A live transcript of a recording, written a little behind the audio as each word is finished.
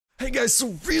Alright guys,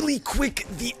 so really quick,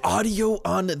 the audio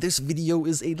on this video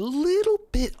is a little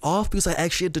bit off because I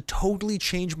actually had to totally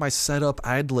change my setup.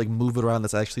 I had to like move it around.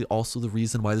 That's actually also the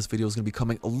reason why this video is going to be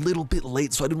coming a little bit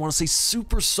late, so I didn't want to say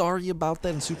super sorry about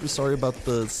that and super sorry about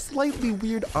the slightly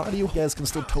weird audio. You guys can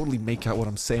still totally make out what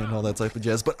I'm saying and all that type of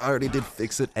jazz, but I already did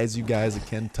fix it, as you guys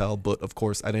can tell, but of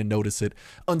course I didn't notice it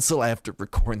until after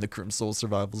recording the Grim Soul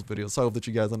Survivals video, so I hope that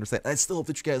you guys understand. I still hope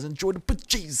that you guys enjoyed the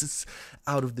bejesus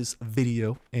out of this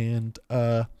video. And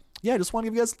yeah, I just want to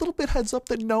give you guys a little bit heads up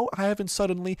that no, I haven't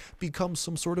suddenly become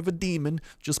some sort of a demon.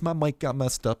 Just my mic got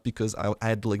messed up because I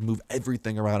had to like move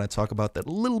everything around. I talk about that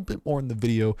a little bit more in the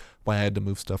video, why I had to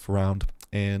move stuff around.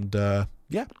 And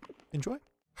yeah, enjoy.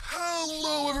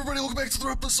 Hello everybody, welcome back to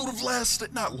another episode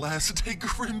of not last day,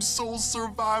 Grim Soul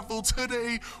Survival.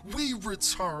 Today we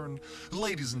return,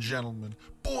 ladies and gentlemen,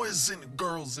 boys and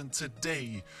girls, and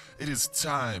today it is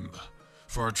time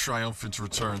for our triumphant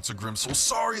return to Grim Soul.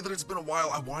 Sorry that it's been a while.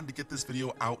 I wanted to get this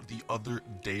video out the other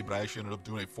day, but I actually ended up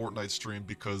doing a Fortnite stream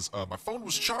because my phone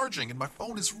was charging, and my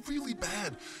phone is really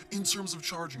bad in terms of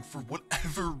charging for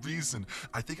whatever reason.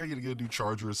 I think I gotta get a new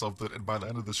charger or something, and by the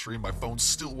end of the stream, my phone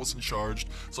still wasn't charged,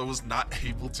 so I was not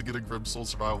able to get a Grim Soul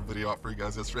Survival video out for you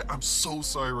guys yesterday. I'm so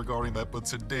sorry regarding that, but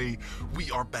today we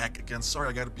are back again. Sorry,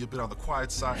 I gotta be a bit on the quiet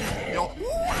side. Y'all,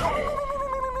 no.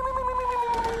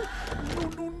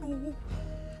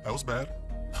 That was bad.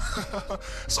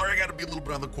 Sorry, I gotta be a little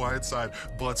bit on the quiet side,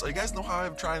 but you guys know how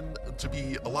I'm trying to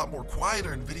be a lot more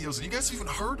quieter in videos, and you guys even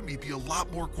heard me be a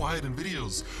lot more quiet in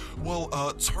videos. Well,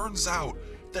 turns out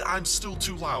that I'm still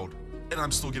too loud, and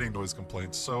I'm still getting noise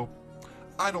complaints, so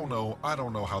I don't know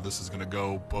how this is gonna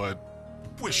go, but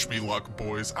wish me luck,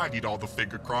 boys. I need all the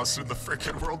finger crossing in the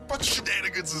freaking world, but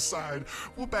shenanigans aside,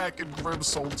 we're back in Grim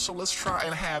Soul, so let's try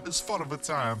and have as fun of a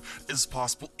time as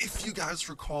possible. If you guys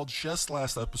recall, just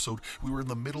last episode, we were in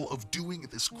the middle of doing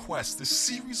this quest, this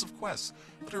series of quests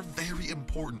that are very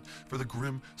important for the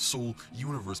Grim Soul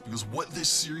universe, because what this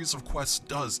series of quests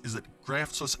does is it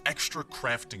grants us extra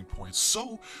crafting points.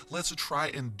 So let's try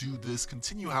and do this,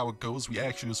 continue how it goes. We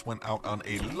actually just went out on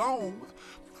a long,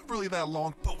 really that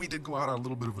long, but we did go out on a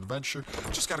little bit of adventure.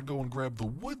 Just gotta go and grab the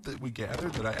wood that we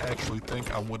gathered that I actually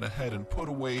think I went ahead and put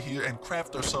away here and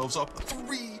craft ourselves up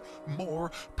 3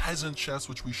 more peasant chests,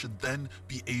 which we should then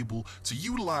be able to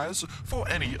utilize for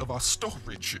any of our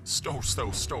storage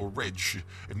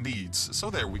needs. So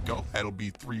there we go. That'll be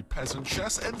 3 peasant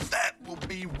chests, and that will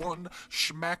be 1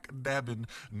 smack-dabbing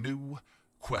new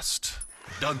quest.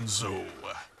 Dunzo.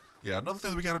 Yeah, another thing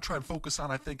that we gotta try and focus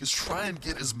on, I think, is try and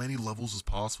get as many levels as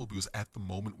possible, because at the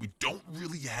moment, we don't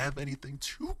really have anything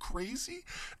too crazy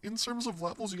in terms of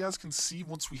levels. You guys can see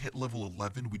once we hit level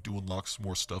 11, we do unlock some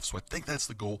more stuff, so I think that's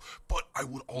the goal, but I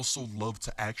would also love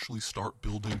to actually start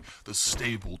building the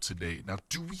stable today. Now,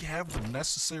 do we have the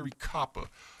necessary copper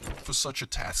for such a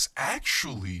task?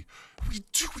 Actually, we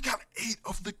do. We got 8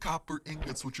 of the copper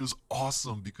ingots, which is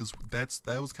awesome, because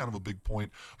that was kind of a big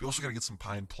point. We also gotta get some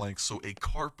pine planks, so a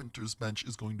carpenter's bench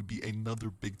is going to be another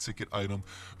big ticket item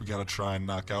we gotta try and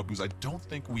knock out, because I don't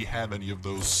think we have any of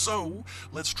those. So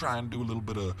let's try and do a little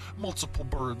bit of multiple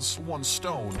birds, 1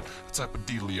 stone type of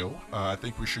dealio. I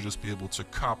think we should just be able to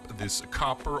cop this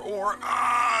copper ore.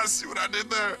 See what I did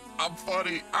there? I'm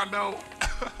funny, I know.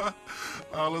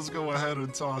 Let's go ahead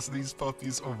and toss these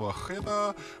puppies over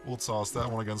here. We'll toss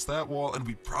that one against that wall, and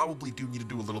we probably do need to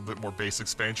do a little bit more base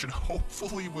expansion,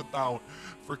 hopefully without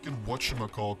freaking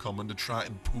whatchamacall coming to try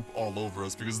and poop all over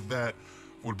us, because that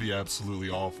would be absolutely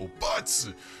awful.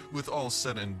 But with all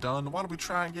said and done, why don't we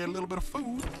try and get a little bit of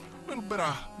food, a little bit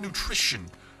of nutrition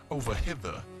over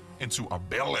hither into our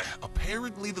belly.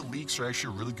 Apparently the leeks are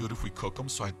actually really good if we cook them,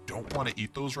 so I don't want to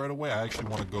eat those right away. I actually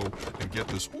want to go and get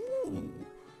this. Ooh,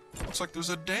 looks like there's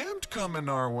a damned coming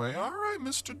our way. All right,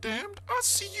 Mr. Damned, I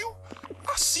see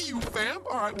you, fam.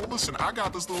 All right, well listen, I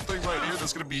got this little thing right here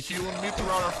that's gonna be healing me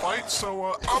throughout our fight,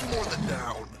 so I'm more than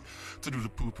down to do the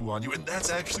poo-poo on you. And that's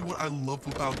actually what I love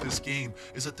about this game,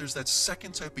 is that there's that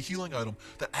second type of healing item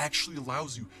that actually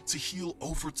allows you to heal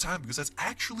over time, because that's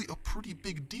actually a pretty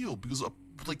big deal, because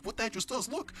like what that just does,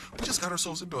 look, we just got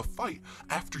ourselves into a fight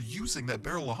after using that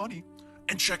barrel of honey,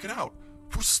 and check it out,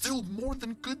 we're still more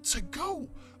than good to go.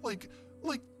 Like,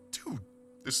 dude,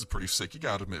 this is pretty sick. You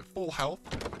gotta admit, full health,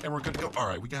 and we're good to go. All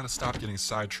right, we gotta stop getting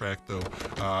sidetracked,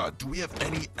 though. Do we have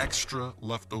any extra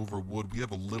leftover wood? We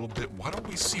have a little bit. Why don't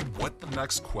we see what the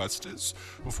next quest is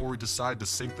before we decide to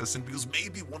sink this in? Because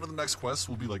maybe one of the next quests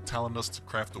will be like telling us to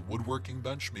craft a woodworking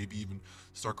bench, maybe even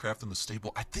start crafting the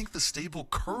stable. I think the stable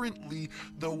currently,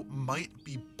 though, might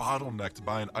be bottlenecked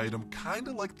by an item kind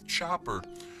of like the chopper,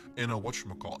 in a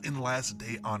whatchamacall, in Last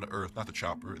Day on Earth, not the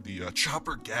chopper, the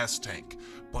chopper gas tank.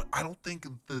 But I don't think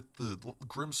that the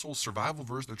Grim Soul survival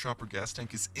version of the chopper gas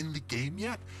tank is in the game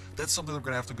yet. That's something we're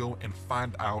gonna have to go and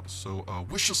find out. So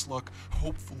wish us luck.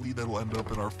 Hopefully that'll end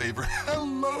up in our favor.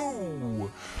 Hello,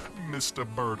 Mr.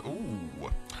 Bird.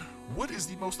 Ooh. Wood is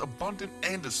the most abundant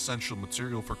and essential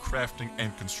material for crafting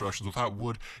and construction. Without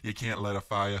wood, you can't light a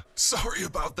fire. Sorry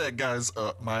about that, guys.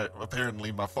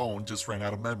 Apparently my phone just ran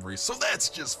out of memory, so that's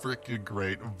just freaking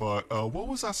great. But what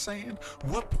was I saying?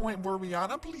 What point were we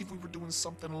on? I believe we were doing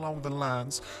something along the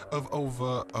lines of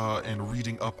over and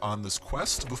reading up on this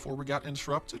quest before we got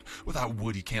interrupted. Without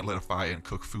wood, you can't light a fire and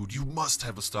cook food. You must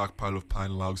have a stockpile of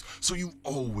pine logs, so you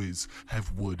always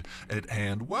have wood at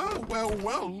hand. Well,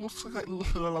 looks like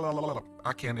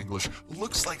I can't English.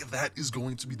 Looks like that is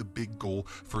going to be the big goal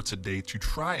for today, to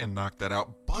try and knock that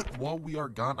out. But while we are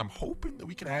gone, I'm hoping that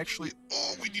we can actually...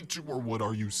 Oh, we need 2 more wood.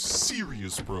 Are you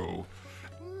serious, bro?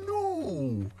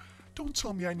 No. Don't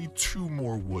tell me I need 2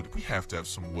 more wood. We have to have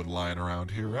some wood lying around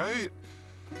here, right?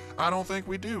 I don't think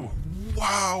we do.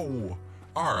 Wow.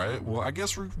 All right. Well, I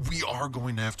guess we are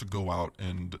going to have to go out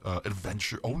and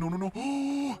adventure. Oh, no.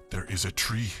 Oh, there is a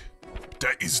tree.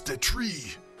 That is the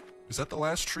tree. Is that the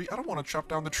last tree? I don't want to chop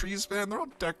down the trees, man. They're all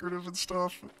decorative and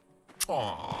stuff.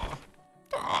 Aww.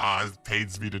 It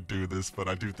pains me to do this, but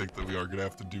I do think that we are going to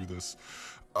have to do this.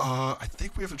 I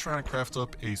think we have to try and craft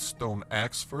up a stone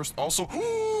axe first. Also,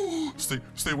 stay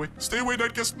away,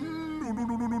 night guest. No.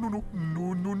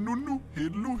 Hello.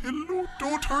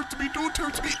 Don't hurt me.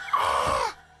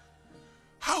 Ah!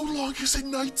 How long is it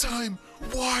nighttime?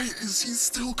 Why is he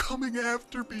still coming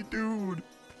after me, dude?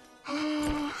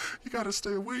 You gotta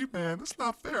stay away, man. That's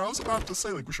not fair. I was about to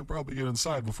say, like, we should probably get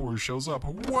inside before he shows up.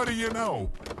 What do you know?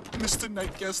 Mr.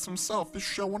 Night Guest himself is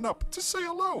showing up to say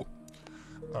hello.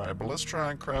 Alright, but let's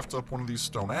try and craft up one of these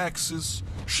stone axes.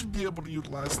 Should be able to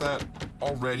utilize that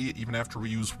already. Even after we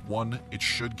use one, it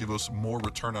should give us more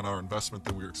return on our investment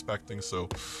than we were expecting. So,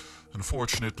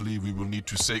 unfortunately, we will need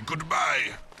to say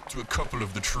goodbye to a couple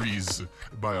of the trees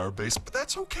by our base, but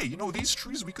that's okay. You know, these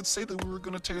trees, we could say that we were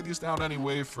gonna tear these down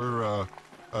anyway for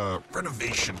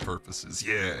renovation purposes.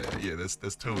 Yeah,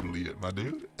 that's totally it, my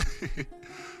dude.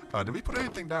 Did we put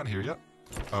anything down here yet?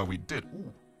 We did.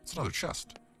 Ooh, it's another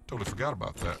chest. Totally forgot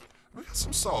about that. We got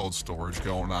some solid storage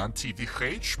going on,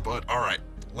 TVH, but all right.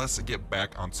 Let's get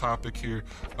back on topic here.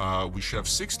 We should have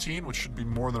 16, which should be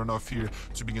more than enough here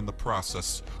to begin the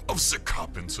process of the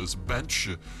carpenter's bench.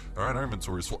 All right, our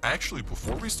inventory is full. Actually,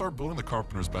 before we start building the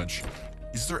carpenter's bench,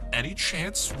 is there any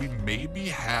chance we maybe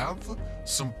have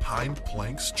some pine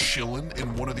planks chilling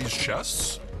in one of these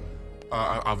chests?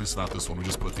 Obviously not this one. We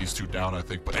just put these 2 down, I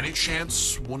think. But any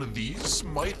chance one of these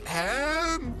might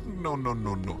have? No.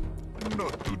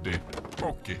 Not today.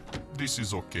 Okay, this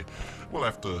is okay. We'll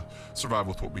have to survive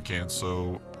with what we can,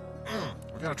 so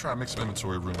we gotta try and make some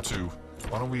inventory room too.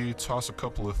 Why don't we toss a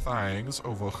couple of things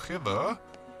over hither?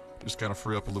 Just kind of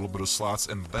free up a little bit of slots,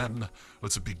 and then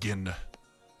let's begin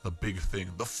the big thing.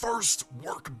 The first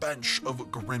workbench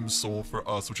of Grim Soul for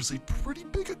us, which is a pretty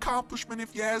big accomplishment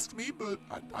if you ask me, but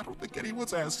I don't think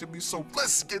anyone's asking me, so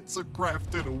let's get to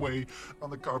crafting away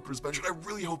on the carpenter's bench. And I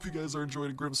really hope you guys are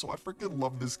enjoying Grim Soul. I freaking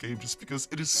love this game just because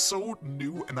it is so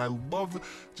new, and I love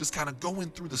just kind of going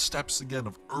through the steps again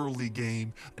of early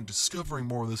game and discovering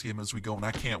more of this game as we go, and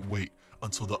I can't wait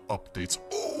until the updates.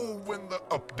 Oh, when the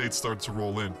updates start to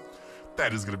roll in.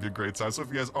 That is going to be a great time. So if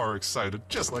you guys are excited,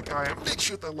 just like I am, make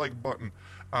sure that like button,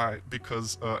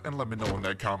 because, and let me know in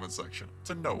that comment section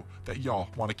to know that y'all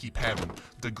want to keep having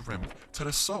the Grim to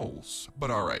the souls.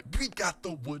 But alright, we got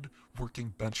the wood working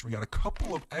bench. We got a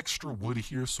couple of extra wood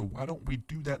here, so why don't we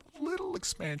do that little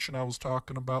expansion I was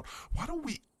talking about? Why don't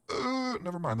we,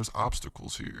 never mind, there's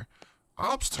obstacles here.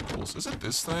 Obstacles? Is it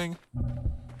this thing?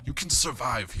 You can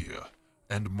survive here,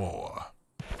 and more.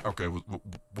 Okay,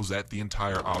 was that the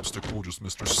entire obstacle? Just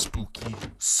Mr.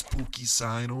 Spooky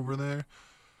sign over there?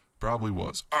 Probably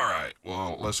was. Alright,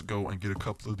 well, let's go and get a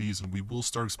couple of these, and we will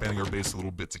start expanding our base a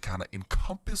little bit to kind of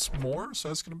encompass more, so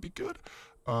that's going to be good.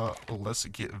 Let's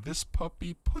get this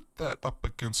puppy, put that up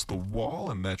against the wall,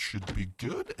 and that should be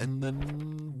good, and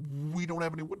then we don't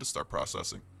have any wood to start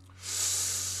processing.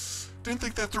 Didn't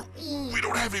think that through. Ooh, we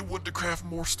don't have any wood to craft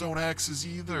more stone axes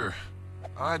either.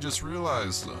 I just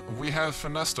realized we have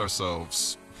finessed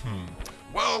ourselves.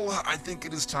 Well, I think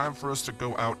it is time for us to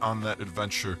go out on that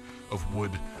adventure of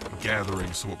wood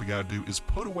gathering. So what we gotta do is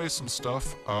put away some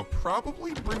stuff,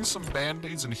 probably bring some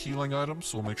band-aids and healing items,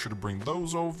 so we'll make sure to bring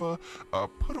those over,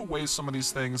 put away some of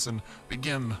these things and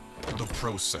begin the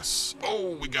process.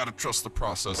 Oh, we gotta trust the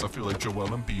process. I feel like Joel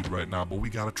Embiid right now, but we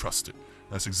gotta trust it.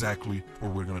 That's exactly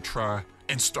what we're gonna try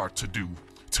and start to do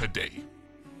today.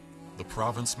 The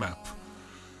province map.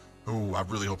 Oh, I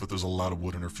really hope that there's a lot of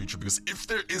wood in our future, because if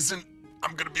there isn't,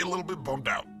 I'm gonna be a little bit bummed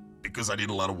out, because I need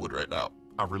a lot of wood right now.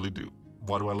 I really do.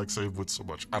 Why do I like save wood so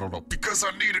much? I don't know. Because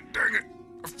I need it, dang it!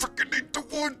 I freaking need the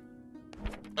wood!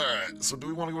 Alright, so do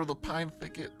we want to go to the pine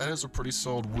thicket? That is a pretty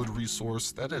solid wood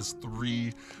resource. That is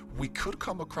 3. We could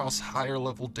come across higher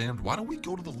level damned. Why don't we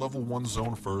go to the level 1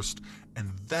 zone first,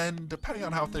 and then, depending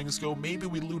on how things go, maybe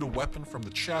we loot a weapon from the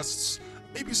chests,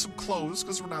 maybe some clothes,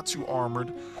 because we're not too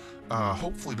armored.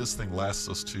 Hopefully this thing lasts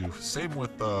us too. Same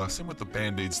with the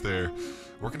band-aids there.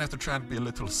 We're gonna have to try and be a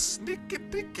little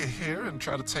sneaky-dicky here and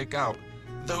try to take out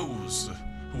those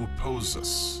who oppose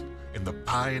us in the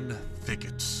pine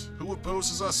thicket. Who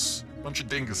opposes us? Bunch of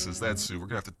dinguses, that's who. We're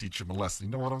gonna have to teach them a lesson.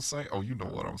 You know what I'm saying? Oh, you know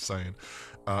what I'm saying.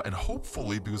 And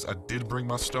hopefully, because I did bring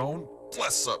my stone,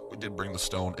 bless up, we did bring the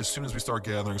stone. As soon as we start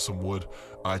gathering some wood,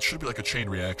 it should be like a chain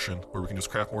reaction where we can just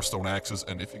craft more stone axes.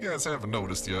 And if you guys haven't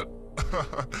noticed yet,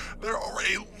 there are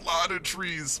a lot of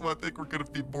trees, so I think we're gonna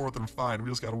be more than fine. We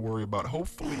just gotta worry about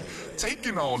hopefully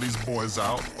taking all these boys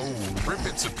out. Oh, rip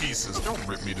it to pieces. Don't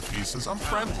rip me to pieces. I'm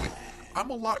friendly. I'm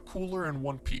a lot cooler in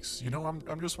one piece. You know,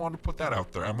 I'm just wanting to put that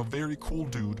out there. I'm a very cool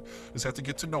dude. Just have to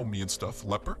get to know me and stuff.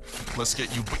 Leper, let's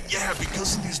get you. But yeah,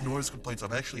 because of these noise complaints,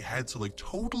 I've actually had to like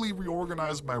totally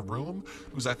reorganize my room,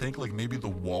 because I think like maybe the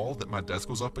wall that my desk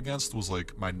was up against was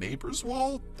like my neighbor's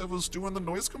wall that was doing the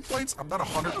noise complaints. I'm not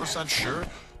 100% sure,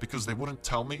 because they wouldn't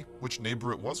tell me which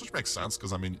neighbor it was, which makes sense,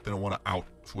 because I mean, they don't want to out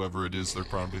whoever it is. They're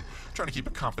probably trying to keep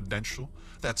it confidential,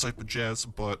 that type of jazz.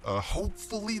 But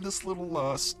hopefully this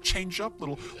little change up,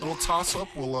 little toss up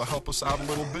will help us out a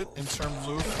little bit in terms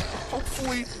of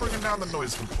hopefully bringing down the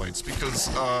noise complaints, because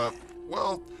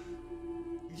well,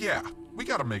 yeah, we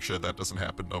gotta make sure that doesn't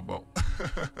happen no more.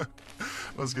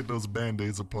 Let's get those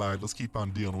band-aids applied. Let's keep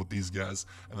on dealing with these guys,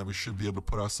 and then we should be able to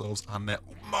put ourselves on that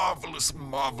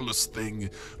marvelous thing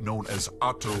known as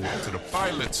Auto to the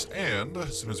pilot. And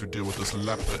as soon as we deal with this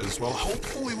leper as well,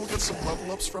 hopefully we'll get some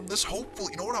level ups from this.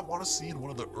 Hopefully, you know what I want to see in one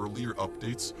of the earlier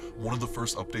updates, one of the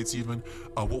first updates even,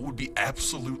 what would be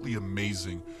absolutely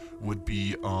amazing would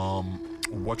be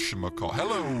whatchamacall.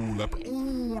 Hello, leper.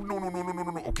 Ooh,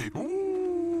 no. Okay. Ooh.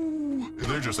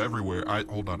 They're just everywhere.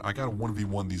 Hold on. I gotta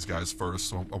 1v1 these guys first,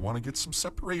 so I want to get some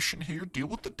separation here. Deal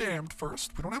with the damned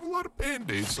first. We don't have a lot of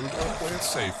band-aids, so we gotta play it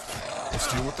safe.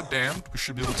 Let's deal with the damned. We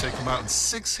should be able to take them out in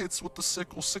 6 hits with the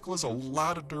sickle. Sickle has a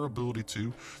lot of durability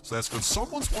too, so that's good.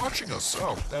 Someone's watching us.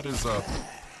 Oh, that is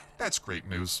that's great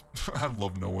news. I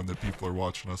love knowing that people are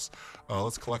watching us.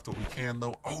 Let's collect what we can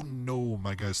though. Oh no,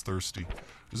 my guy's thirsty.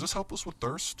 Does this help us with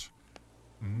thirst?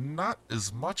 Not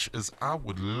as much as I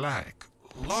would like.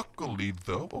 Luckily,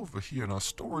 though, over here in our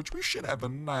storage, we should have a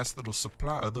nice little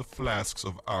supply of the flasks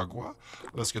of agua.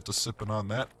 Let's get to sipping on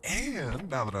that. And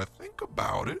now that I think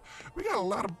about it, we got a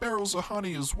lot of barrels of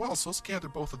honey as well, so let's gather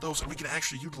both of those, and we can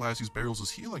actually utilize these barrels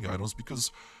as healing items,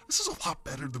 because this is a lot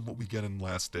better than what we get in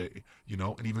Last Day, you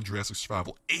know, and even Jurassic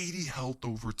Survival. 80 health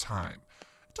over time.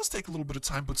 It does take a little bit of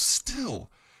time, but still,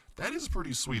 that is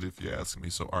pretty sweet if you ask me.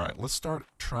 So, alright, let's start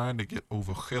trying to get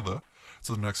over hither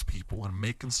to the next people and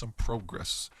making some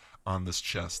progress on this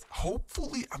chest.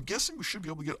 Hopefully, I'm guessing we should be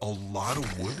able to get a lot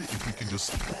of wood if we can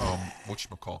just,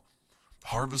 whatchamacall,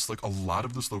 harvest like a lot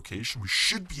of this location. We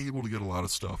should be able to get a lot of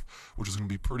stuff, which is going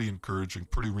to be pretty encouraging,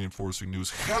 pretty reinforcing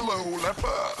news. Hello,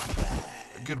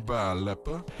 leper! Goodbye,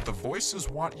 leper. The voices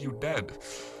want you dead.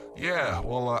 Yeah,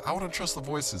 well, I wouldn't trust the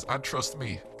voices. I'd trust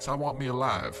me, because I want me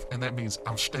alive, and that means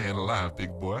I'm staying alive,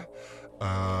 big boy.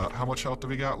 How much health do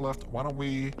we got left? Why don't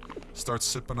we start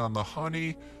sipping on the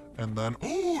honey, and then...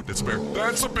 Oh, that's a bear.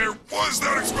 That's a bear. Was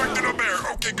not expecting a bear.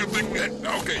 Okay, good thing.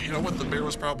 Okay, you know what? The bear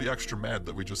was probably extra mad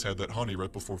that we just had that honey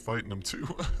right before fighting him, too.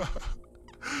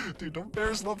 Dude, don't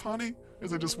bears love honey? Or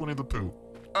is it just Winnie the Pooh?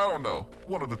 I don't know.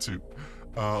 One of the two.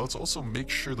 Let's also make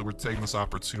sure that we're taking this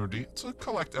opportunity to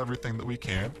collect everything that we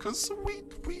can, because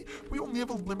we only have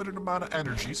a limited amount of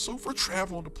energy, so if we're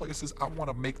traveling to places, I want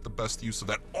to make the best use of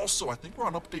that. Also, I think we're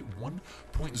on update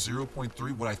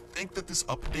 1.0.3. What I think that this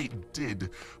update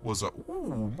did was,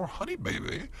 ooh, more honey,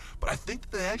 baby. But I think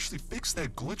that they actually fixed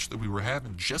that glitch that we were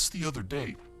having just the other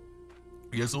day,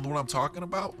 You guys know the one I'm talking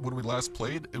about? When we last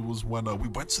played, it was when we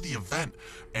went to the event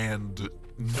and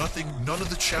none of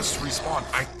the chests respawned.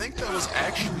 I think that was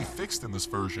actually fixed in this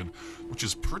version, which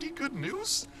is pretty good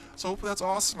news. So hopefully that's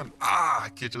awesome. And I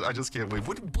just can't wait.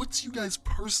 What do you guys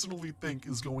personally think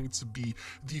is going to be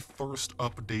the first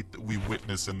update that we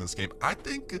witness in this game? I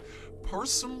think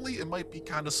personally it might be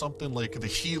kind of something like the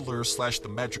healer / the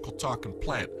magical talking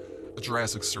plant.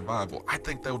 Jurassic Survival. I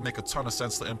think that would make a ton of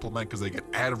sense to implement because they get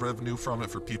ad revenue from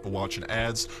it for people watching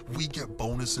ads. We get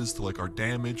bonuses to like our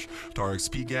damage, to our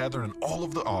XP gather, and all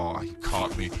of the he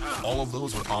caught me. All of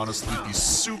those would honestly be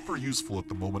super useful at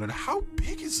the moment. And how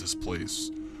big is this place?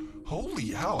 Holy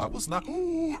hell, I was not.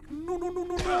 Oh,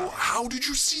 no. How did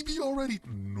you see me already?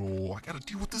 No, I gotta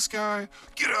deal with this guy.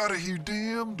 Get out of here,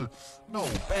 damned. No,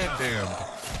 bad damned.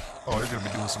 Oh, you're gonna be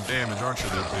doing some damage, aren't you,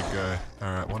 there, big guy?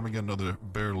 Alright, why don't we get another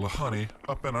barrel of honey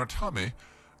up in our tummy,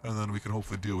 and then we can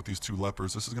hopefully deal with these two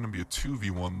lepers. This is gonna be a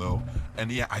 2v1, though. And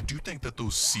yeah, I do think that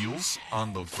those seals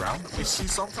on the ground that we see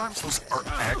sometimes, those are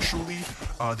actually,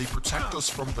 they protect us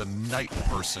from the night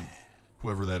person.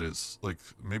 Whoever that is. Like,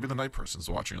 maybe the night person's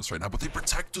watching us right now, but they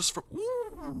protect us from...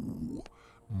 Ooh!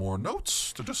 More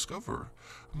notes to discover.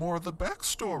 More of the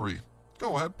backstory.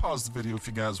 Go ahead, pause the video if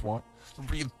you guys want.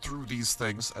 Read through these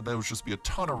things, and that would just be a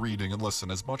ton of reading. And listen,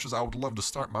 as much as I would love to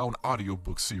start my own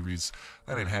audiobook series,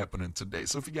 that ain't happening today.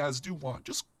 So if you guys do want,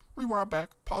 just rewind back,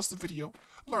 pause the video,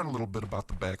 learn a little bit about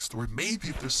the backstory. Maybe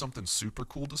if there's something super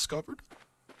cool discovered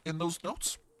in those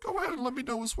notes, go ahead and let me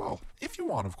know as well. If you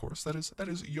want, of course. That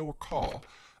is your call,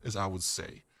 as I would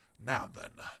say. Now then,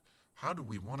 how do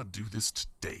we want to do this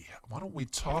today? Why don't we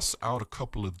toss out a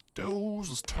couple of those?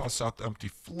 Let's toss out the empty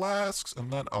flasks,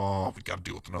 and then, oh, we gotta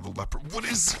deal with another leper. What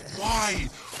is it? Why?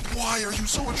 Why are you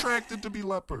so attracted to be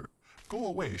leper? Go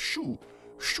away. Shoo.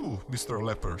 Shoo, Mr.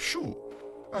 Leper. Shoo.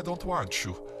 I don't want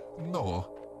you. No.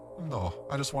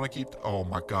 I just want to keep... Oh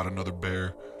my god, another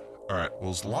bear. Alright, well,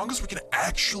 as long as we can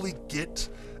actually get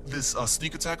this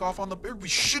sneak attack off on the bear, we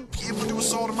should be able to do a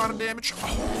solid amount of damage.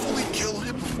 Hopefully kill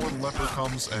him before the leper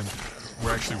comes, and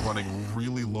we're actually running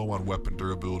really low on weapon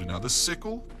durability. Now, this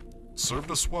sickle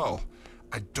served us well.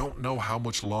 I don't know how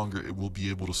much longer it will be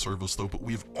able to serve us, though, but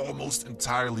we've almost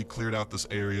entirely cleared out this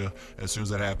area. As soon as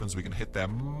that happens, we can hit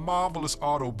that marvelous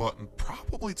auto button,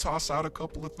 probably toss out a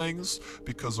couple of things,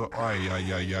 because of...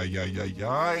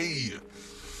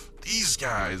 These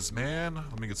guys, man.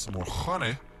 Let me get some more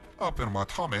honey up in my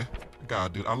tummy.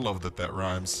 God, dude, I love that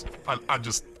rhymes. I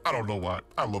don't know why.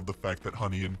 I love the fact that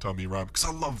honey and tummy rhyme, because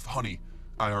I love honey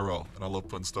IRL, and I love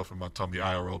putting stuff in my tummy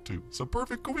IRL too. So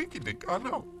perfect coinky-dink, I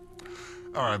know.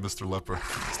 Alright, Mr. Leper,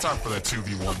 it's time for that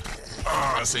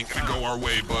 2v1. This ain't gonna go our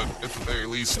way, but at the very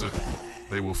least,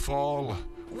 they will fall.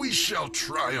 We shall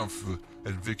triumph,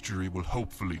 and victory will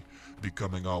hopefully be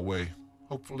coming our way.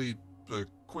 Hopefully,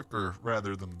 quicker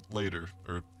rather than later,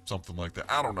 or something like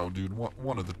that. I don't know, dude.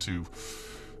 One of the two.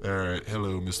 Alright,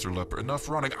 hello, Mr. Leper. Enough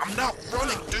running. I'm not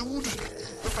running, dude!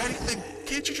 If anything,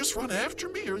 can't you just run after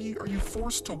me? Are you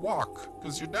forced to walk?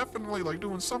 Because you're definitely, like,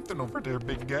 doing something over there,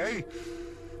 big guy.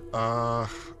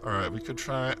 Alright, we could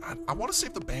try... I want to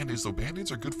save the band-aids, though.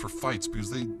 Band-aids are good for fights, because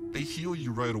they heal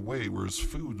you right away, whereas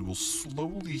food will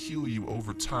slowly heal you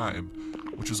over time,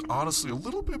 which is honestly a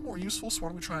little bit more useful, so why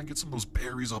don't we try and get some of those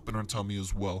berries up in our tummy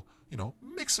as well. You know,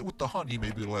 mix it with the honey,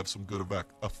 maybe it'll have some good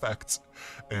effects,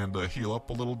 and heal up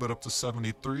a little bit up to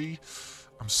 73.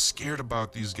 I'm scared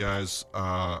about these guys. Do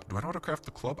I know how to craft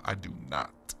the club? I do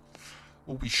not.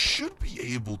 Well, we should be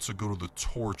able to go to the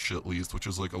torch at least, which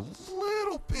is like a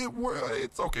little bit more...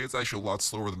 It's okay, it's actually a lot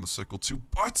slower than the sickle too,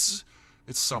 but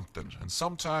it's something. And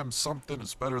sometimes something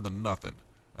is better than nothing.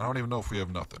 I don't even know if we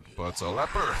have nothing. But,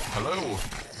 Leper, hello,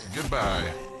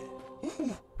 goodbye.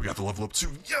 Ooh, we got the level up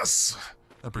too, yes!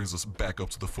 That brings us back up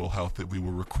to the full health that we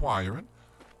were requiring.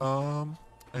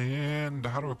 And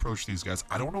how to approach these guys.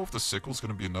 I don't know if the sickle's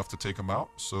going to be enough to take them out.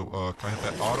 So, can I hit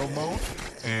that auto mode?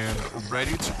 And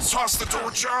ready to toss the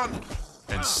torch on!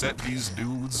 And set these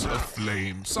dudes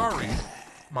aflame. Sorry,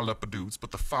 my leper dudes,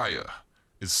 but the fire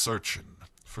is searching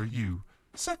for you.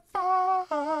 Set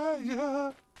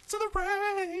fire to the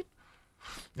rain.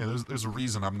 Yeah, there's a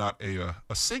reason I'm not a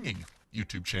singing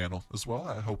YouTube channel as well.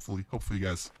 Hopefully you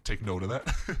guys take note of that.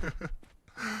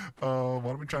 Why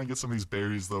don't we try and get some of these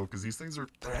berries though, because these things they're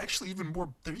actually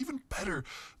they're even better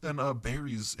than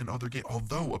berries in other games.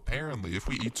 Although apparently if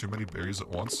we eat too many berries at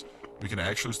once, we can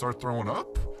actually start throwing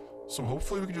up. So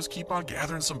hopefully we can just keep on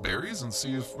gathering some berries and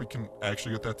see if we can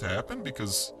actually get that to happen,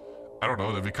 because I don't know,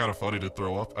 that'd be kind of funny to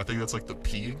throw up. I think that's like the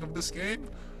peeing of this game.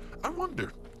 I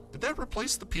wonder, did that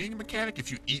replace the peeing mechanic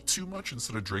if you eat too much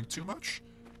instead of drink too much?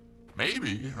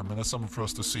 Maybe. I mean, that's something for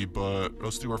us to see, but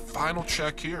let's do our final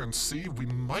check here and see. We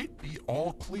might be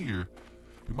all clear.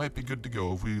 We might be good to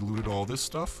go if we looted all this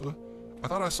stuff. I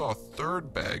thought I saw a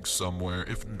third bag somewhere.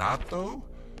 If not, though,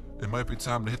 it might be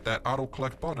time to hit that auto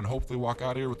collect button and hopefully walk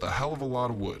out of here with a hell of a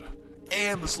lot of wood.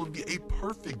 And this will be a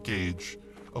perfect gauge,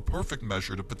 a perfect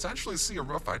measure to potentially see a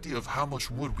rough idea of how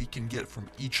much wood we can get from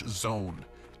each zone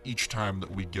each time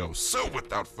that we go. So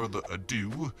without further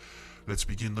ado, let's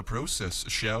begin the process,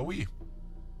 shall we?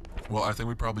 Well, I think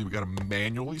we gotta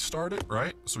manually start it,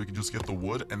 right? So we can just get the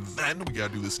wood, and then we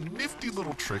gotta do this nifty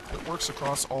little trick that works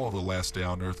across all of the Last Day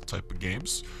on Earth type of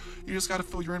games. You just gotta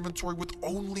fill your inventory with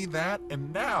only that,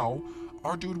 and now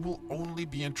our dude will only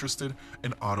be interested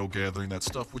in auto-gathering that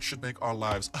stuff, which should make our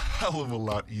lives a hell of a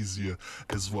lot easier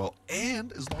as well.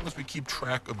 And as long as we keep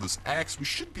track of this axe, we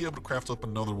should be able to craft up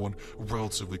another one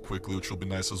relatively quickly, which will be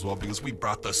nice as well, because we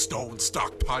brought the stone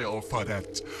stockpile for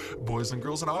that, boys and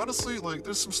girls. And honestly, like,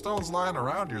 there's some stones lying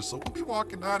around here, so we'll be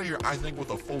walking out of here, I think, with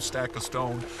a full stack of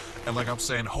stone, and like I'm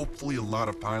saying, hopefully a lot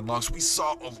of pine logs. We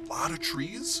saw a lot of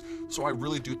trees, so I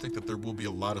really do think that there will be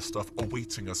a lot of stuff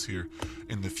awaiting us here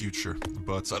in the future.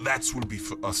 But that's will be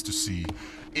for us to see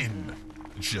in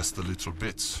just a little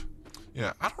bit.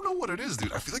 Yeah, I don't know what it is,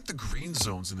 dude. I feel like the green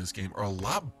zones in this game are a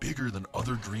lot bigger than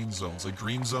other green zones. Like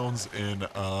green zones in,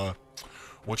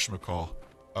 whatchamacall?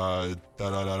 I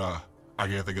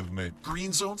can't think of the name.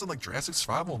 Green zones in like Jurassic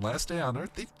Survival and Last Day on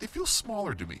Earth, they feel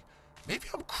smaller to me. Maybe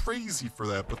I'm crazy for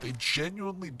that, but they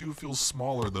genuinely do feel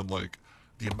smaller than like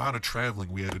the amount of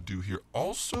traveling we had to do here.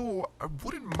 Also, I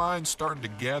wouldn't mind starting to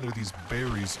gather these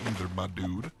berries either, my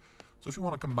dude. So if you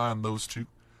want to combine those two,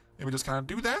 maybe just kind of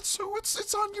do that so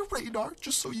it's on your radar,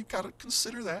 just so you gotta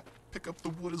consider that. Pick up the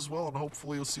wood as well, and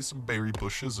hopefully you'll see some berry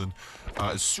bushes. And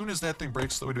as soon as that thing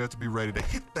breaks, though, we do have to be ready to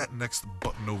hit that next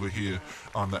button over here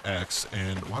on the axe.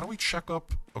 And why don't we check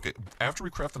up? Okay, after we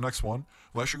craft the next one,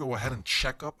 we'll actually go ahead and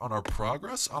check up on our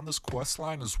progress on this quest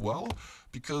line as well,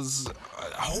 because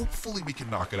hopefully we can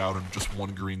knock it out in just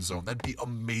one green zone. That'd be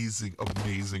amazing,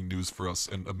 amazing news for us,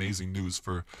 and amazing news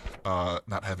for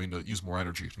not having to use more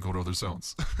energy and go to other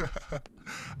zones.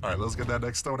 All right, let's get that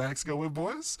next stone axe going,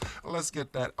 boys. Let's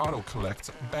get that auto collect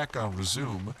back on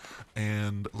resume,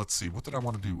 and let's see, what did I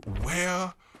want to do?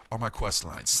 Where are my quest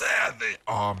lines? There they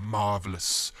are,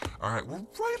 marvelous. All right, we're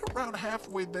right around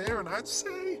halfway there, and I'd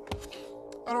say,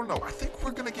 I don't know, I think we're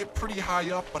gonna get pretty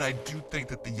high up, but I do think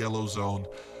that the yellow zone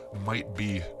might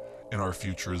be in our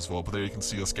future as well. But there you can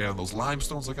see us scanning those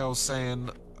limestones, like I was saying.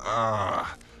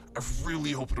 I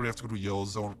really hope we don't have to go to a yellow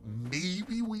zone.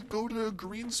 Maybe we go to a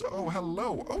green zone. Oh,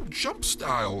 hello. Oh, jump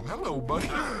style. Hello, buddy.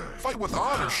 Fight with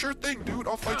honor. Sure thing, dude.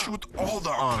 I'll fight you with all the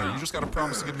honor. You just gotta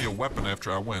promise to give me a weapon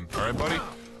after I win. All right, buddy?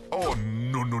 Oh,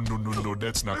 no, no, no, no, no.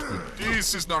 That's not good.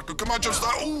 This is not good. Come on, jump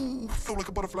style. Oh, feel like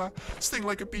a butterfly. Sting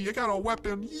like a bee. I got a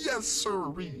weapon. Yes,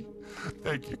 sirree.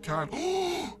 Thank you, kind.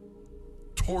 Oh,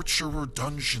 Torturer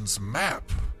Dungeons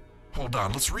map. Hold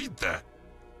on, let's read that.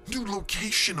 New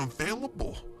location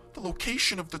available. The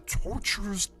location of the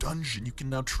Torturer's Dungeon. You can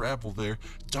now travel there.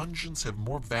 Dungeons have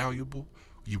more valuable,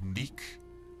 unique,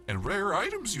 and rare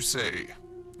items, you say?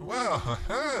 Well,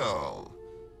 hell.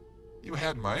 You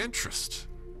had my interest.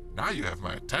 Now you have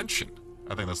my attention.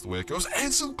 I think that's the way it goes.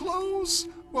 And some clothes!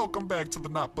 Welcome back to the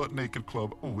Not Butt Naked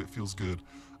Club. Oh, it feels good.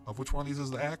 Which one of these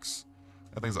is the axe?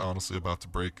 That thing's honestly about to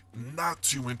break. Not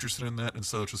too interested in that.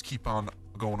 Instead, let's just keep on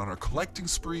going on our collecting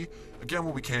spree. Again,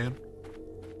 what we can.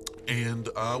 And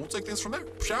we'll take things from there,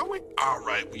 shall we? All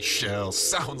right, we shall.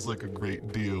 Sounds like a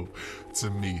great deal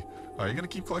to me. Are you gonna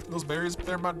keep collecting those berries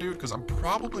there, my dude? Because I'm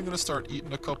probably gonna start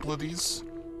eating a couple of these.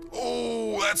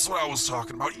 Oh, that's what I was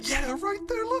talking about. Yeah, right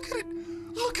there. Look at it.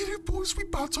 Look at it, boys. We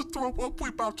about to throw up. We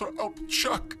about to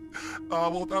upchuck.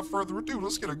 Well, without further ado,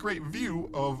 let's get a great view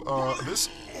of this.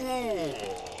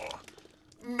 Oh,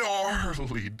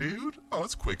 gnarly, dude. Oh,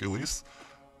 that's quick, at least.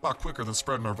 A lot quicker than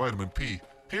spreading our vitamin P.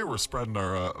 Here we're spreading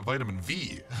our vitamin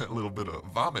V, a little bit of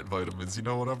vomit vitamins, you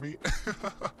know what I mean?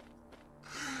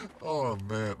 Oh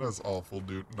man, that's awful,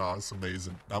 dude. Nah, it's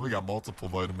amazing. Now we got multiple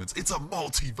vitamins. It's a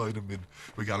multivitamin.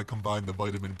 We gotta combine the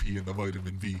vitamin P and the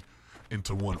vitamin V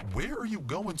into one. Where are you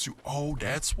going to? Oh,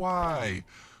 that's why.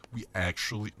 We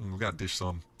gotta ditch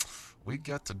some. We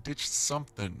got to ditch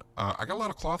something. I got a lot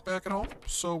of cloth back at home,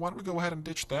 so why don't we go ahead and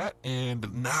ditch that?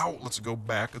 And now let's go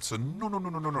back. It's a no.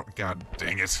 God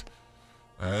dang it.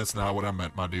 That's not what I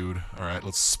meant, my dude. Alright,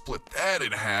 let's split that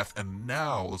in half, and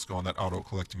now let's go on that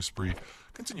auto-collecting spree.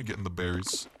 Continue getting the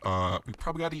berries. We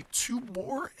probably gotta eat 2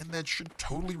 more, and that should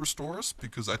totally restore us,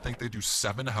 because I think they do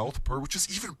 7 health per, which is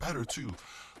even better, too.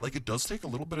 Like, it does take a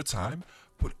little bit of time,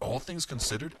 but all things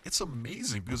considered, it's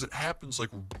amazing, because it happens,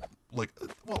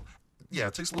 well, yeah,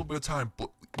 it takes a little bit of time,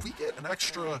 but we get an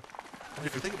extra,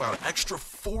 if you think about it, extra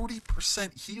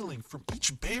 40% healing from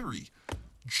each berry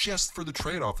just for the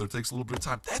trade-off that takes a little bit of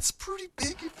time. That's pretty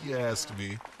big if you ask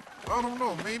me. I don't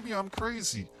know, maybe I'm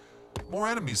crazy. More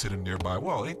enemies hidden nearby.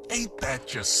 Well, ain't that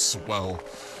just swell?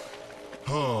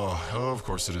 Oh, of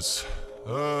course it is.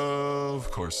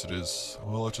 Of course it is.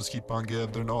 Well, let's just keep on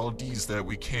gathering all of these that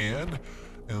we can.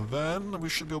 And then we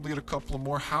should be able to get a couple of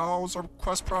more. How's our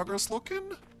quest progress looking?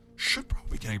 Should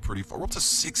probably be getting pretty far. We're up to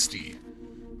 60.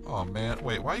 Oh, man.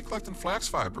 Wait, why are you collecting flax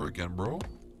fiber again, bro?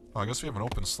 Oh, I guess we have an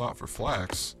open slot for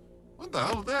flax. What the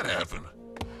hell did that happen?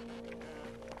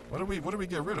 What do we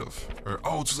get rid of?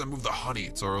 Oh, it's because I moved the honey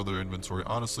to our other inventory.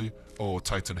 Honestly. Oh,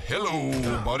 Titan. Hello,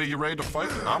 buddy. You ready to fight?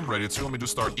 I'm ready to. Let me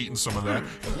just start eating some of that.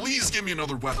 Please give me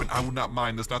another weapon. I would not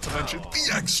mind this. Not to mention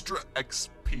the extra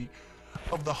XP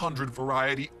of the 100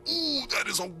 variety. Ooh, that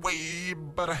is a way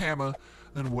better hammer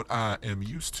than what I am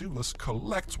used to. Let's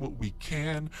collect what we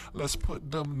can. Let's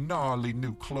put them gnarly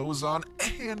new clothes on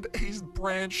and a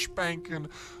brand spanking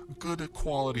good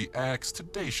quality axe.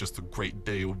 Today's just a great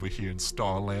day over here in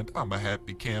Starland. I'm a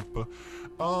happy camper.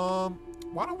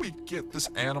 Why don't we get this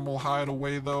animal hide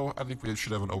away though? I think we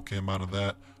should have an okay amount of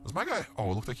that. Was my guy?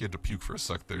 Oh, it looked like he had to puke for a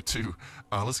sec there too.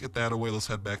 Let's get that away. Let's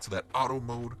head back to that auto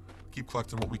mode. Keep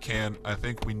collecting what we can. I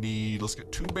think we need, let's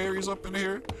get 2 berries up in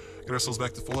here. Get ourselves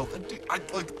back to full health. And dude,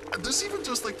 there's even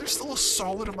just like, there's still a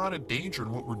solid amount of danger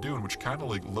in what we're doing, which kind of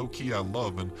like low key I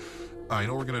love. And you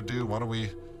know what we're gonna do? Why don't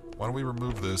we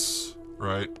remove this,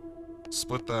 right?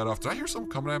 Split that off. Did I hear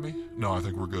something coming at me? No, I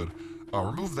think we're good.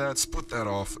 Remove that, split that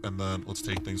off, and then let's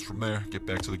take things from there. Get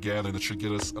back to the gathering. That should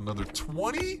get us another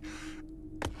 20.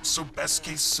 So best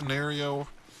case scenario,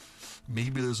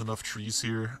 maybe there's enough trees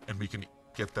here and we can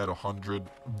get that 100.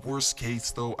 Worst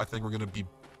case though, I think we're gonna be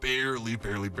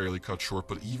barely cut short,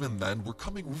 but even then we're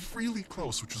coming really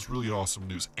close, which is really awesome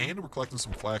news. And we're collecting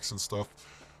some flax and stuff.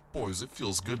 Boys, it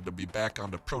feels good to be back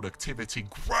on the productivity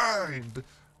grind.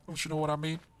 Don't you know what I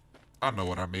mean? I know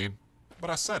what I mean, but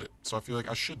I said it, so I feel like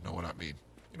I should know what I mean.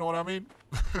 You know what I mean?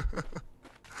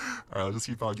 Alright, let's just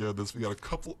keep on getting this. We got a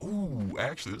couple. Ooh,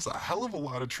 actually, there's a hell of a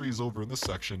lot of trees over in this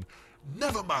section.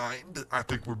 Never mind. I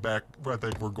think we're back. I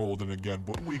think we're golden again,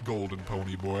 but we golden,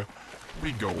 pony boy.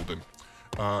 We golden.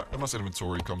 Unless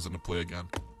inventory comes into play again,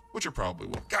 which it probably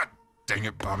will. God dang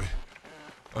it, Bobby.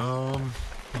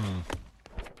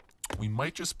 We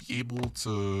might just be able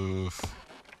to.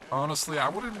 Honestly, I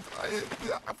wouldn't.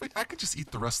 I could just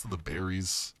eat the rest of the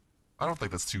berries. I don't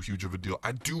think that's too huge of a deal.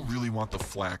 I do really want the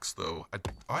flax, though.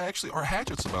 I actually, our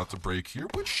hatchet's about to break here,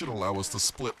 which should allow us to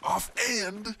split off,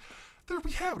 and there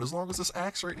we have it. As long as this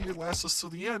axe right here lasts us to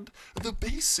the end, the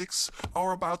basics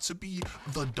are about to be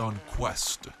the done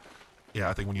quest. Yeah,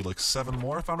 I think we need like 7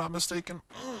 more, if I'm not mistaken.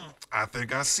 I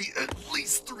think I see at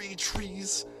least 3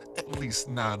 trees, at least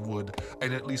 9 wood,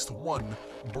 and at least 1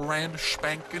 brand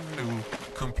spanking new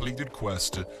completed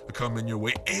quest coming your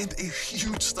way, and a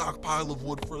huge stockpile of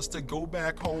wood for us to go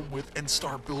back home with and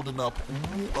start building up.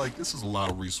 Like, this is a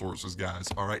lot of resources, guys,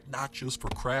 all right? Not just for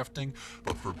crafting,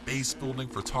 but for base building,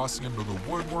 for tossing into the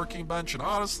woodworking bench, and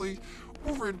honestly,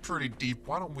 we're in pretty deep.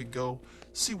 Why don't we go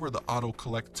see where the auto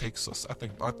collect takes us? I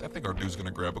think our dude's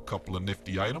gonna grab a couple of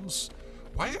nifty items.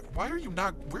 Why are you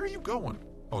not? Where are you going?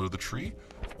 Oh, to the tree?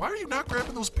 Why are you not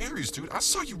grabbing those berries, dude? I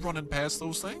saw you running past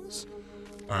those things.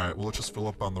 Alright, well, let's just fill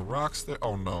up on the rocks there.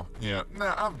 Oh, no. Yeah,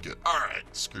 nah, I'm good. Alright,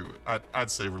 screw it. I'd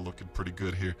say we're looking pretty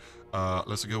good here.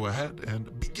 Let's go ahead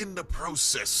and begin the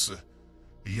process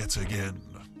yet again.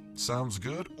 Sounds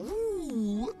good.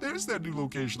 Ooh, there's that new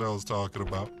location I was talking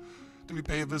about. Did we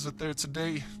pay a visit there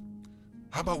today?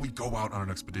 How about we go out on an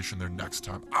expedition there next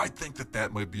time? I think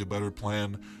that might be a better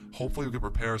plan. Hopefully we can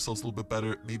prepare ourselves a little bit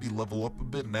better, maybe level up a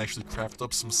bit and actually craft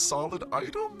up some solid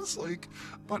items. Like,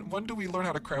 when do we learn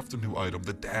how to craft a new item?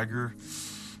 The dagger?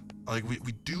 Like,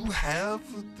 we do have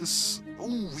this.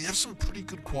 Ooh, we have some pretty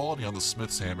good quality on the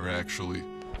smith's hammer, actually.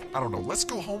 I don't know. Let's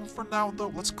go home for now,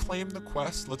 though. Let's claim the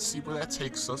quest. Let's see where that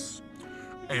takes us.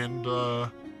 And,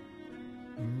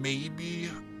 maybe,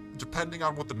 depending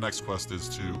on what the next quest is,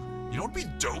 too. You know, it'd be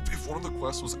dope if one of the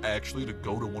quests was actually to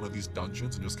go to one of these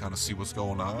dungeons and just kind of see what's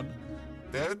going on.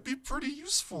 That'd be pretty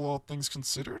useful, all things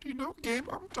considered. You know, game.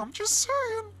 I'm just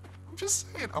saying. I'm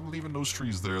just saying. I'm leaving those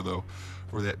trees there, though,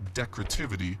 for that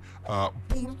decorativity.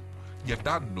 Boom. You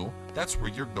don't know. That's where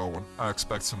you're going. I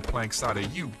expect some planks out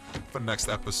of you for next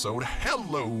episode.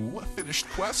 Hello, finished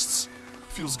quests.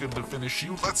 feels good to finish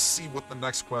you. Let's see what the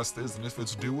next quest is, and if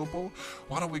it's doable,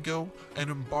 why don't we go and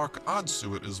embark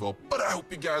onto it as well. But I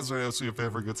hope you guys are also your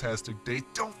favorite fantastic day.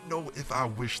 Don't know if I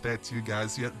wish that to you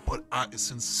guys yet, but I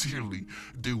sincerely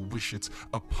do wish it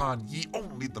upon ye.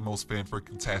 Only the most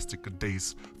fan-freaking-tastic of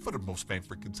days for the most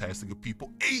fan-freaking-tastic of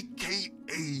people,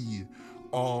 aka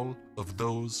all of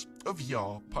those of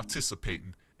y'all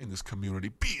participating in this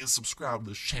community, being subscribed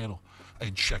to this channel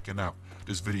and checking out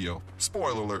this video.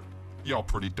 Spoiler alert, y'all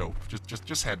pretty dope.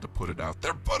 Just had to put it out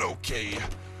there. But okay,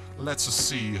 let's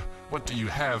see, what do you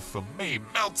have for me?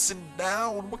 Melting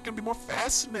down. What can be more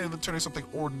fascinating than turning something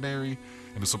ordinary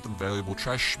into something valuable?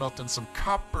 Try smelting some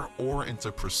copper ore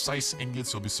into precise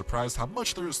ingots. You'll be surprised how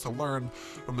much there is to learn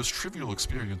from this trivial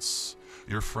experience.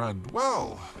 Your friend.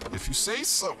 Well, if you say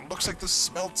so. Looks like the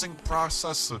smelting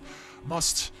process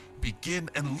must begin,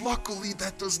 and luckily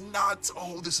that does not.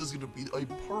 Oh, this is going to be a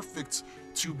perfect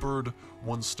 2-bird,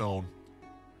 1-stone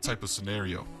type of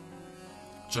scenario.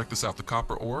 Check this out, the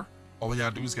copper ore. All we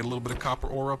gotta do is get a little bit of copper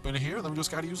ore up in here, then we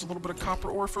just gotta use a little bit of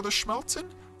copper ore for the smelting,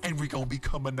 and we're gonna be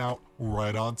coming out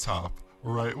right on top,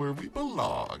 right where we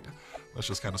belong. Let's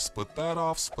just kind of split that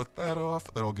off.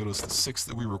 That'll get us the 6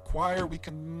 that we require. We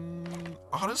can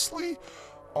honestly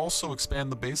also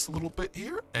expand the base a little bit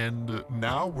here, and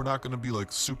now we're not going to be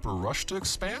like super rushed to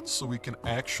expand, so we can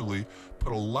actually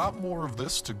put a lot more of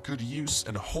this to good use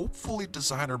and hopefully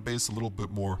design our base a little bit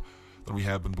more than we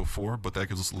have been before, but that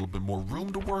gives us a little bit more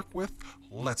room to work with.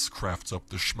 Let's craft up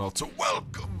the smelter.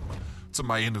 Welcome to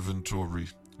my inventory,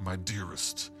 my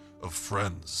dearest of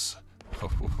friends.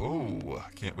 Oh,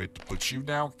 can't wait to put you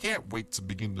down. Can't wait to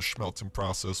begin the smelting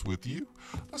process with you.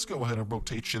 Let's go ahead and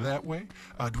rotate you that way.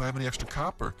 Do I have any extra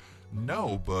copper?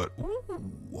 No, but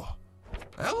ooh,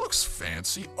 that looks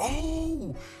fancy.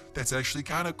 Oh, that's actually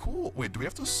kind of cool. Wait, do we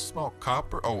have to smelt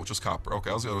copper? Oh, just copper. Okay,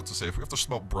 I was going to say, if we have to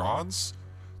smelt bronze,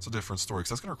 it's a different story,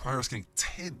 because that's going to require us getting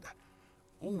tin.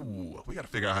 Ooh, we got to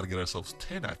figure out how to get ourselves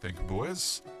tin, I think,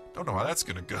 boys. Don't know how that's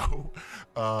gonna go.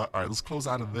 Alright, let's close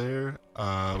out of there.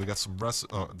 We got some rest.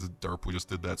 The derp, we just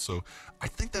did that. So I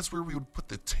think that's where we would put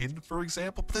the tin, for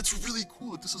example. But that's really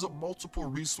cool that this is a multiple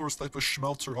resource type of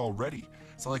smelter already.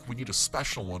 It's not like we need a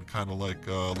special one, kind of like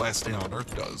Last Day on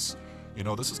Earth does. You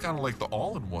know, this is kind of like the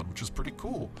all-in-one, which is pretty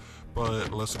cool.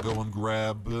 But let's go and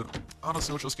grab,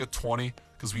 honestly, let's just get 20.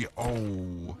 Because we,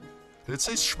 oh, did it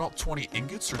say smelt 20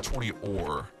 ingots or 20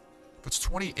 ore? If it's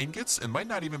 20 ingots, it might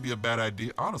not even be a bad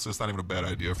idea. Honestly, it's not even a bad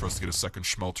idea for us to get a second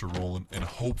smelter rolling, and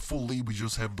hopefully we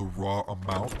just have the raw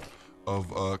amount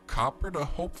of copper to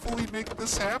hopefully make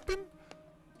this happen.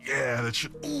 Yeah, that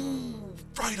should, ooh,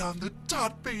 right on the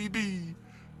dot, baby.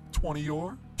 20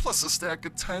 ore plus a stack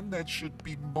of 10, that should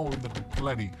be more than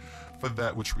plenty for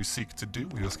that which we seek to do.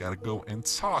 We just gotta go and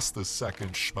toss the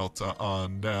second smelter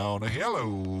on down.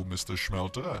 Hello, Mr.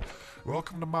 Smelter.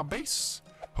 Welcome to my base.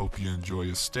 Hope you enjoy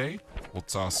your stay. We'll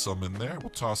toss some in there. We'll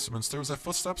toss some in there. Was that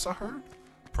footsteps I heard?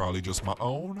 Probably just my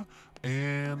own.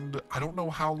 And I don't know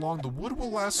how long the wood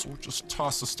will last, so we'll just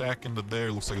toss a stack into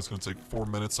there. Looks like it's going to take 4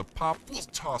 minutes a pop. We'll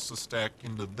toss a stack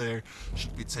into there.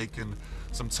 Should be taking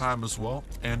some time as well.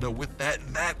 And with that,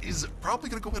 that is probably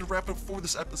going to go ahead and wrap it up for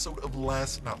this episode of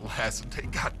not last day,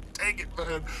 god dang it,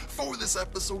 man. For this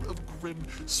episode of Grim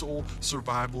Soul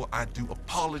Survival, I do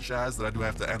apologize that I do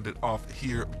have to end it off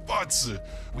here, but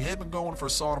we have been going for a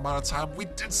solid amount of time. We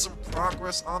did some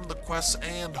progress on the quest,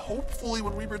 and hopefully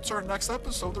when we return next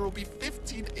episode, there will be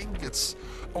 15 ingots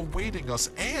awaiting us,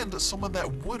 and some of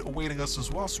that wood awaiting us as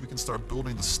well, so we can start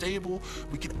building the stable.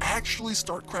 We can actually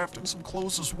start crafting some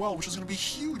clothes as well, which is going to be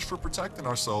huge for protecting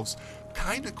ourselves.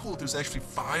 Kind of cool. There's actually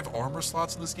 5 armor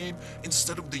slots in this game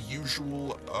instead of the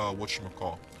usual,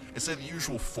 whatchamacall. Instead of the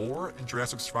usual 4 in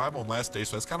Jurassic Survival and Last Day,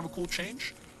 so that's kind of a cool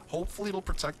change. Hopefully it'll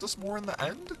protect us more in the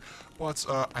end, but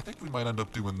I think we might end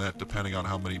up doing that depending on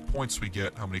how many points we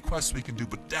get, how many quests we can do,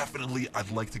 but definitely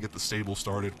I'd like to get the stable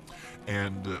started,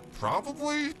 and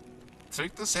probably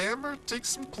take this hammer, take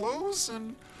some clothes,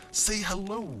 and say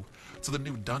hello to the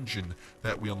new dungeon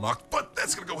that we unlocked. But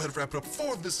that's gonna go ahead and wrap it up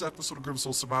for this episode of Grim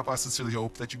Soul Survival. I sincerely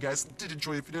hope that you guys did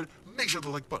enjoy. If you did, make sure to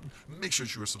like button, make sure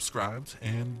you are subscribed,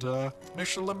 and make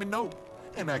sure to let me know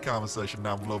in that comment section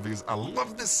down below, because I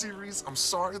love this series. I'm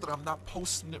sorry that I'm not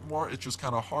posting it more. It's just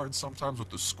kind of hard sometimes with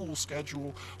the school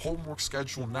schedule, homework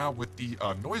schedule, now with the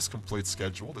noise complaint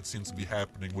schedule that seems to be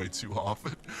happening way too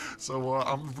often. So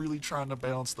I'm really trying to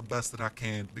balance the best that I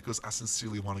can, because I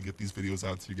sincerely want to get these videos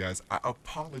out to you guys. I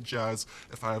apologize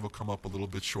if I ever come up a little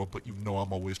bit short, but you know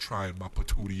I'm always trying my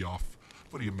patootie off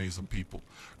for the amazing people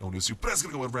known as you. But that's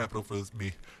gonna go and wrap it up for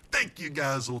me. Thank you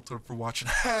guys all for watching.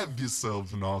 Have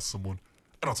yourselves an awesome one,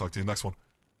 and I'll talk to you in the next one.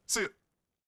 See ya.